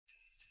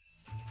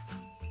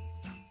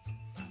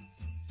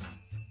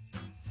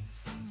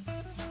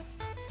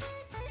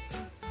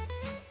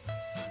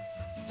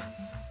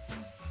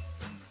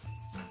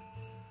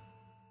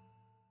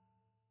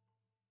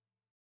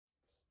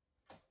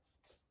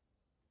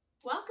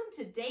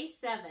Welcome to day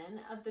 7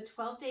 of the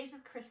 12 Days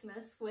of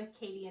Christmas with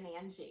Katie and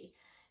Angie.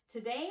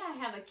 Today I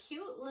have a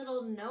cute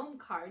little gnome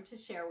card to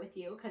share with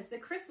you because the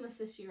Christmas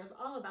this year is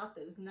all about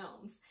those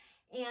gnomes.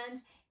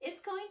 And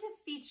it's going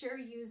to feature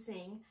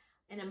using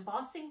an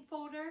embossing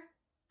folder,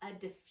 a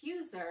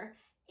diffuser,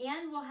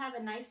 and we'll have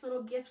a nice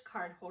little gift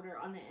card holder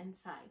on the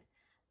inside.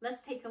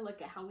 Let's take a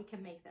look at how we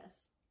can make this.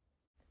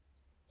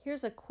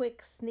 Here's a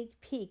quick sneak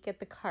peek at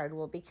the card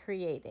we'll be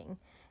creating.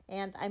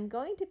 And I'm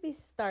going to be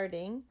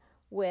starting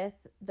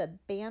with the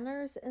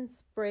Banners and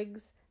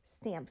Sprigs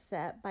stamp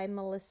set by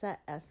Melissa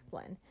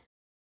Esplin.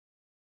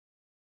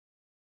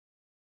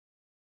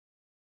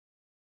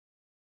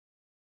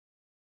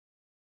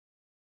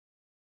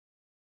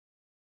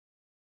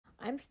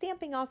 I'm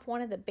stamping off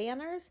one of the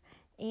banners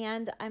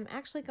and I'm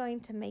actually going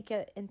to make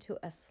it into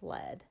a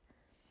sled.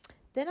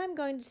 Then I'm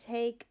going to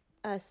take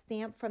a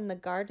stamp from the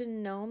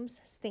Garden Gnomes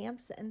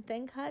Stamps and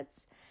Thin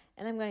Cuts,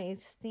 and I'm going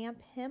to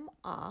stamp him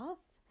off.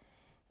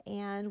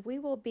 And we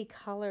will be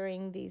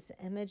coloring these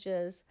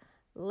images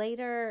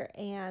later,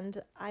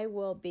 and I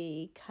will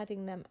be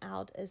cutting them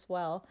out as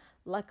well.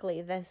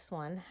 Luckily, this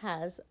one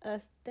has a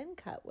thin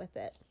cut with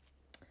it.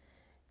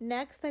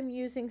 Next, I'm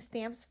using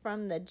stamps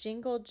from the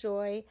Jingle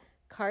Joy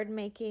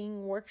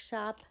Cardmaking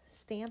Workshop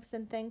Stamps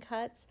and Thin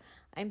Cuts.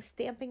 I'm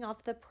stamping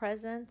off the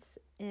presents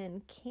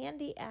in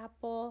Candy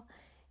Apple,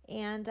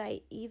 and I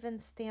even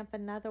stamp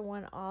another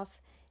one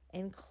off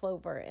in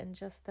Clover in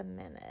just a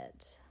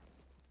minute.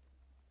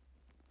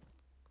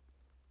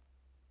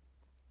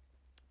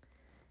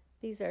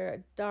 These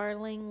are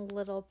darling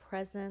little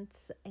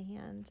presents,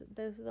 and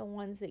those are the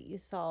ones that you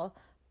saw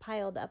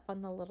piled up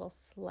on the little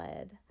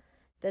sled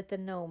that the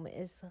gnome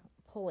is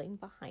pulling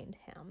behind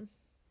him.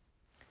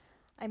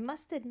 I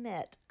must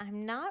admit,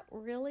 I'm not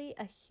really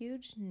a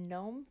huge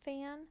gnome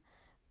fan,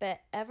 but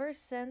ever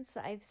since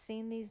I've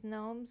seen these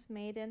gnomes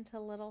made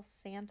into little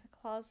Santa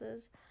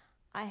Clauses,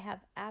 I have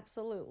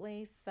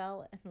absolutely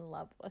fell in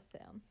love with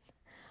them.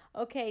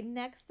 Okay,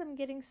 next I'm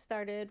getting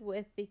started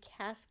with the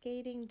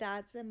Cascading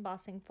Dots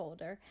embossing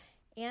folder,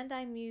 and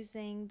I'm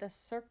using the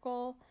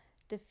Circle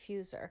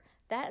Diffuser.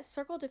 That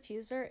Circle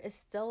Diffuser is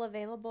still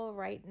available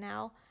right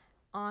now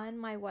on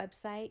my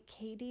website,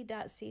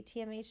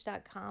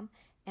 katie.ctmh.com,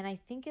 and I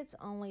think it's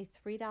only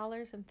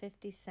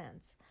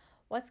 $3.50.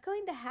 What's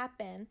going to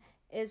happen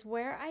is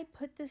where I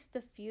put this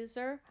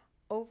diffuser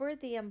over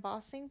the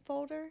embossing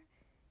folder,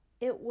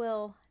 it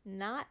will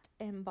not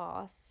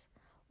emboss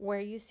where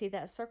you see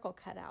that circle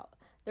cut out.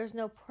 There's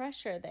no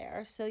pressure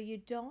there, so you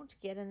don't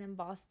get an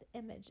embossed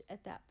image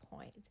at that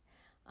point.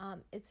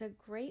 It's a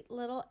great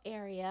little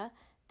area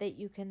that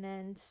you can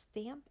then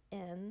stamp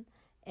in,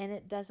 and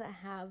it doesn't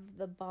have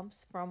the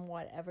bumps from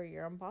whatever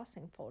your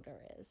embossing folder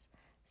is.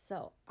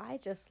 So I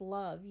just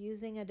love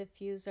using a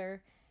diffuser,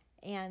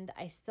 and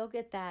I still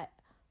get that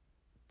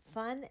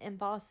fun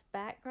embossed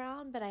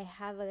background, but I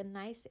have a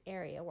nice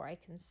area where I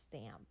can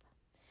stamp.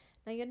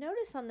 Now you'll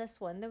notice on this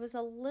one, there was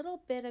a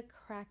little bit of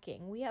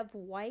cracking. We have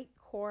white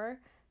core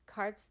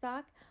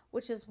cardstock,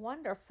 which is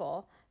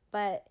wonderful,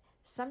 but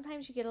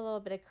sometimes you get a little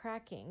bit of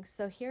cracking.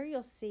 So here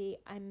you'll see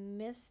I'm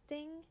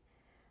misting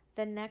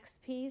the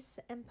next piece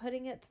and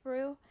putting it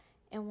through.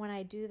 And when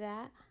I do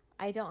that,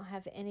 I don't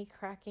have any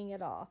cracking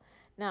at all.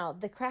 Now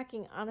the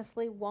cracking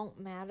honestly won't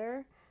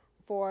matter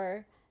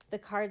for the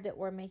card that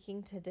we're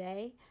making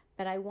today,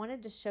 but I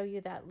wanted to show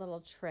you that little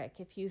trick.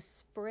 If you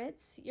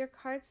spritz your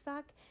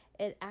cardstock,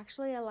 it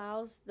actually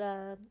allows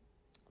the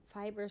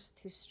fibers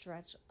to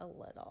stretch a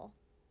little.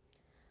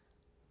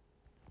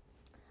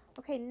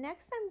 Okay,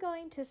 next I'm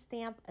going to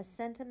stamp a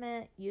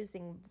sentiment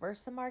using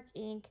Versamark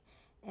ink,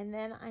 and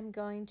then I'm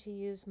going to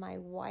use my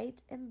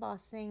white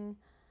embossing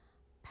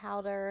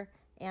powder,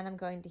 and I'm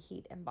going to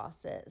heat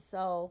emboss it.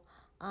 So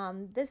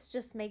this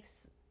just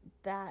makes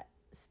that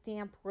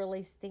stamp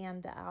really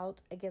stand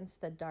out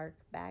against the dark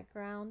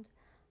background.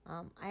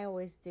 I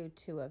always do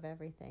 2 of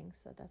everything,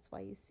 so that's why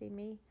you see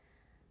me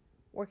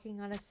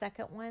working on a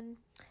second one.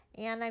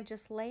 And I've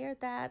just layered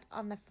that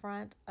on the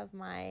front of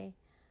my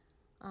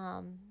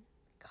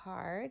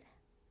card,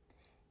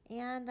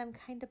 and I'm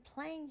kind of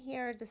playing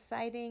here,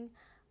 deciding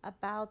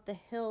about the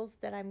hills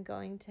that I'm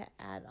going to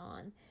add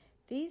on.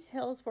 These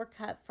hills were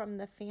cut from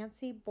the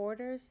Fancy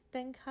Borders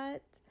Thin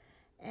Cut,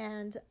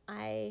 and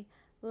I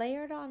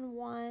layered on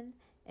one,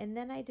 and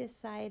then I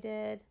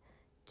decided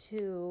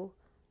to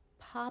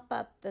pop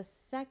up the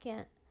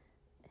second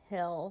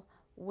hill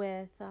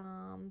with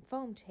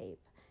foam tape,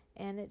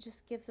 and it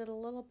just gives it a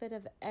little bit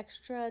of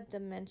extra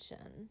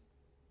dimension.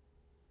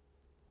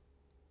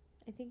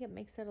 I think it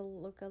makes it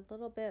look a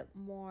little bit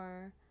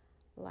more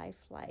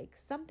lifelike.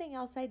 Something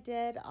else I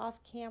did off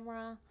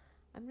camera,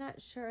 I'm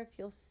not sure if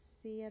you'll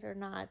see it or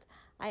not,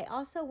 I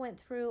also went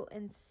through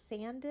and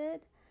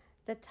sanded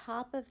the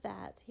top of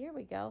that. Here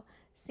we go.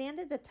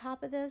 Sanded the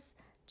top of this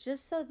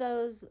just so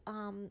those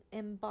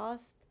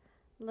embossed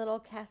little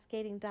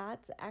cascading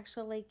dots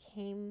actually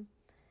came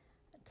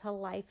to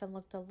life and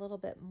looked a little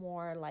bit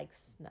more like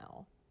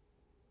snow.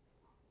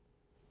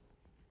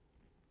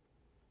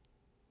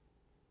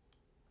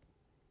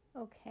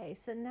 Okay,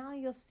 so now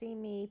you'll see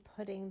me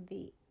putting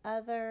the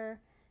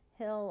other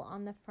hill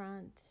on the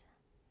front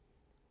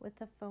with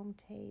the foam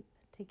tape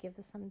to give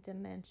it some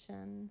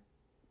dimension.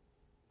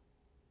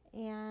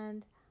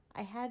 And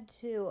I had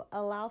to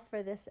allow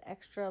for this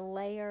extra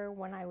layer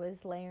when I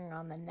was layering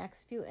on the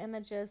next few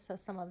images, so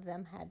some of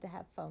them had to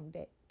have foam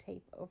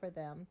tape over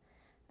them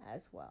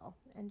as well,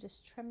 and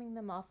just trimming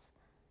them off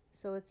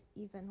so it's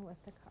even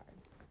with the card.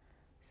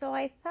 So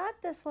I thought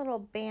this little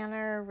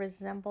banner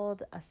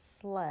resembled a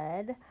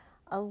sled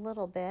a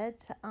little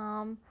bit,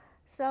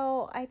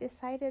 so I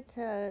decided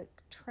to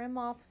trim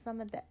off some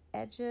of the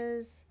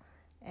edges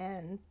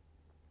and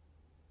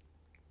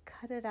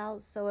cut it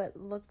out so it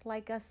looked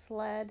like a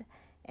sled,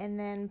 and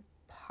then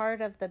part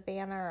of the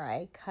banner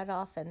I cut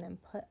off and then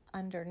put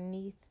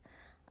underneath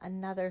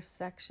another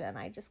section.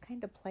 I just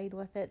kind of played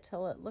with it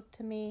till it looked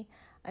to me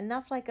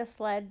enough like a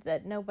sled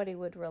that nobody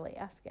would really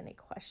ask any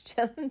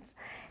questions.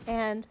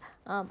 And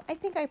I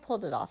think I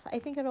pulled it off. I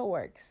think it'll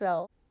work.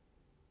 So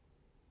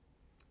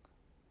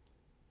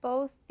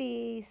both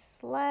the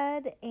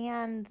sled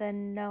and the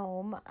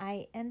gnome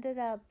I ended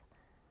up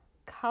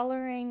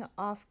coloring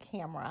off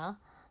camera,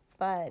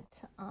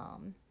 but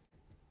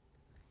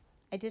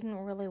I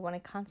didn't really want to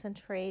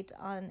concentrate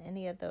on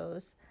any of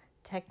those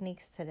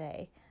techniques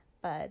today.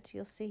 But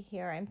you'll see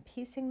here I'm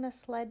piecing the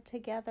sled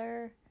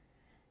together,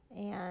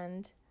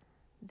 and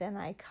then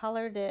I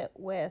colored it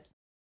with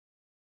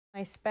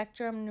my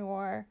Spectrum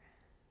Noir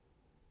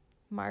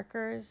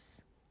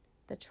markers,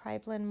 the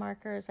tri-blend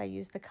markers. I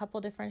used a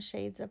couple different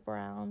shades of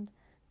brown.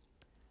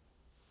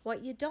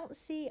 What you don't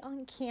see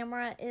on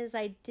camera is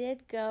I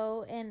did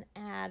go and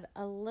add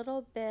a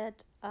little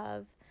bit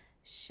of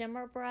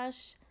shimmer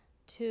brush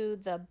to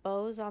the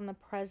bows on the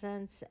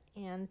presents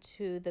and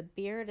to the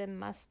beard and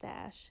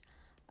mustache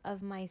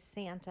of my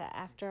Santa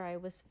after I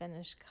was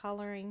finished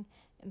coloring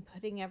and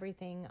putting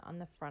everything on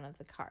the front of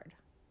the card.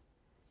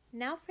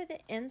 Now for the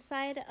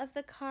inside of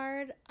the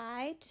card,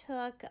 I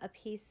took a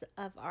piece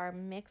of our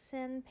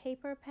mix-in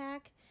paper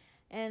pack,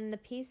 and the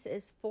piece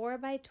is 4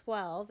 by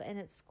 12 and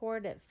it's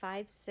scored at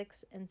 5,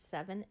 6, and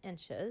 7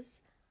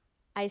 inches.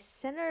 I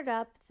centered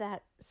up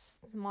that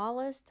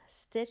smallest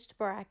stitched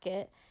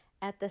bracket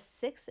at the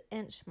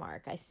 6-inch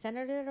mark. I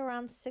centered it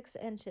around 6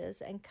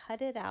 inches and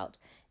cut it out,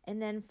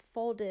 and then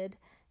folded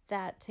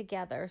that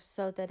together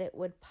so that it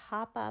would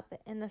pop up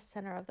in the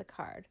center of the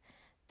card.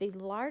 The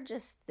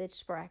largest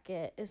stitch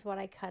bracket is what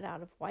I cut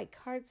out of white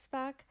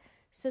cardstock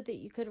so that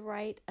you could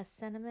write a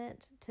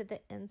sentiment to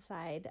the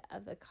inside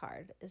of the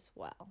card as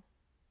well.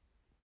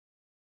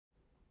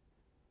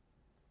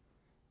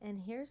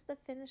 And here's the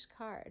finished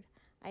card.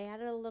 I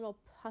added a little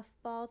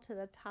puffball to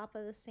the top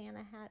of the Santa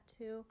hat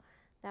too.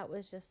 That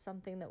was just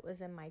something that was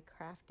in my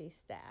crafty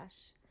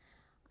stash.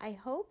 I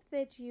hope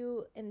that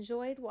you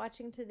enjoyed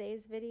watching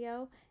today's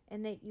video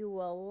and that you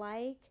will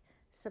like,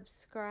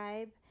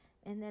 subscribe,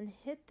 and then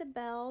hit the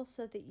bell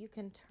so that you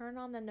can turn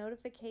on the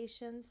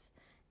notifications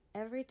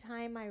every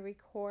time I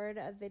record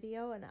a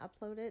video and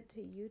upload it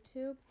to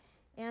YouTube.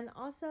 And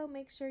also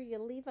make sure you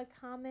leave a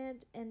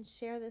comment and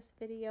share this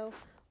video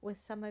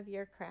with some of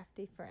your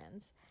crafty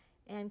friends.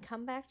 And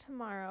come back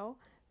tomorrow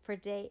for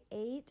day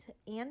 8.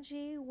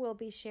 Angie will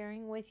be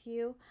sharing with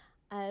you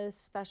a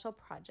special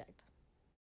project.